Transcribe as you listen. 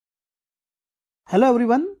Hello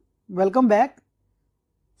everyone, welcome back.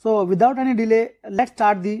 So without any delay, let's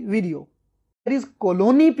start the video. There is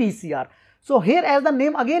colony PCR. So here, as the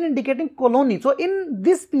name again indicating colony. So in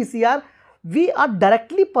this PCR, we are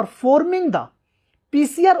directly performing the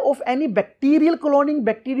PCR of any bacterial colony,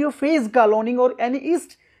 bacteriophage colony or any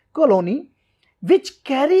yeast colony which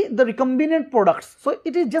carry the recombinant products. So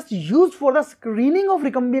it is just used for the screening of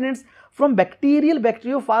recombinants from bacterial,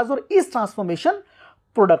 bacteriophage or yeast transformation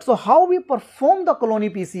products. So how we perform the colony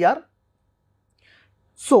PCR?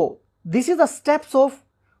 So this is the steps of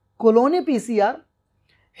colony PCR.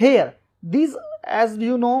 Here, these, as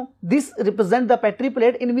you know, this represent the Petri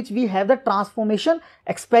plate in which we have the transformation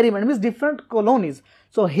experiment, means different colonies.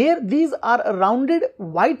 So here these are rounded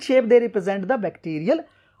white shape, they represent the bacterial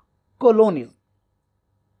colonies.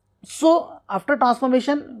 So after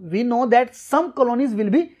transformation, we know that some colonies will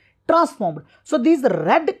be transformed. So these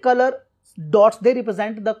red color dots, they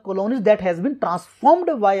represent the colonies that has been transformed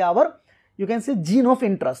by our, you can say, gene of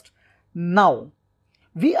interest. Now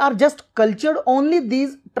we are just cultured only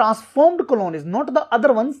these transformed colonies, not the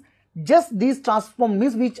other ones, just these transformed,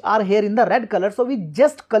 means which are here in the red color. So we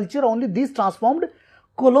just culture only these transformed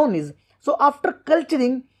colonies. So after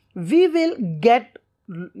culturing, we will get,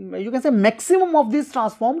 you can say, maximum of these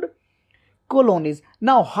transformed colonies.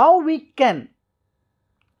 Now how we can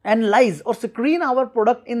analyze or screen our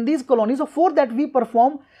product in these colonies? So for that we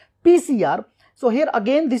perform PCR. So here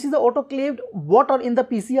again, this is the autoclaved water in the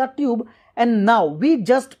PCR tube, and now we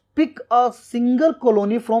just pick a single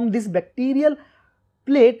colony from this bacterial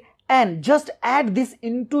plate and just add this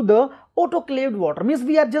into the autoclaved water, means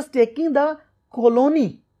we are just taking the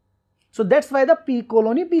colony. So that's why the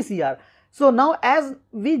colony PCR. So now as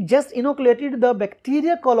we just inoculated the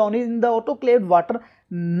bacteria colony in the autoclaved water,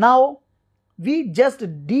 now we just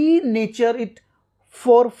denature it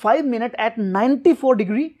for 5 minutes at 94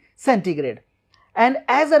 degree centigrade. And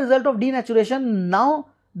as a result of denaturation, now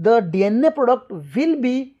the DNA product will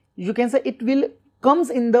be, you can say, it will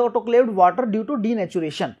comes in the autoclaved water due to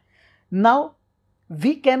denaturation. Now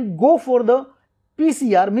we can go for the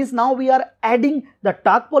PCR, means now we are adding the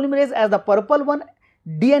Taq polymerase as the purple one,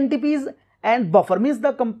 DNTPs and buffer, means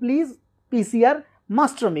the complete PCR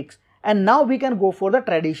master mix. And now we can go for the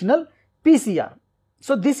traditional PCR.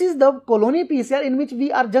 So this is the colony PCR in which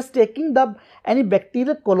we are just taking the any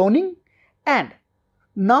bacterial colony, and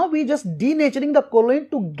now we just denaturing the colony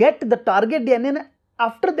to get the target DNA, and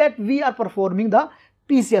after that we are performing the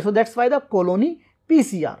PCR. So that's why the colony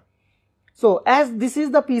PCR. So as this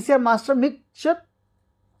is the PCR master mixture,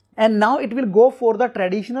 and now it will go for the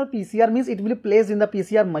traditional PCR, means it will be placed in the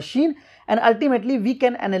PCR machine, and ultimately we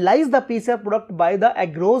can analyze the PCR product by the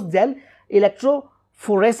agarose gel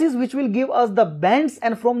electrophoresis, which will give us the bands,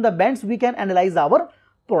 and from the bands we can analyze our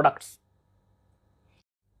products.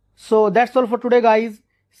 So that's all for today guys.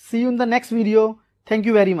 See you in the next video. Thank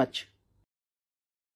you very much.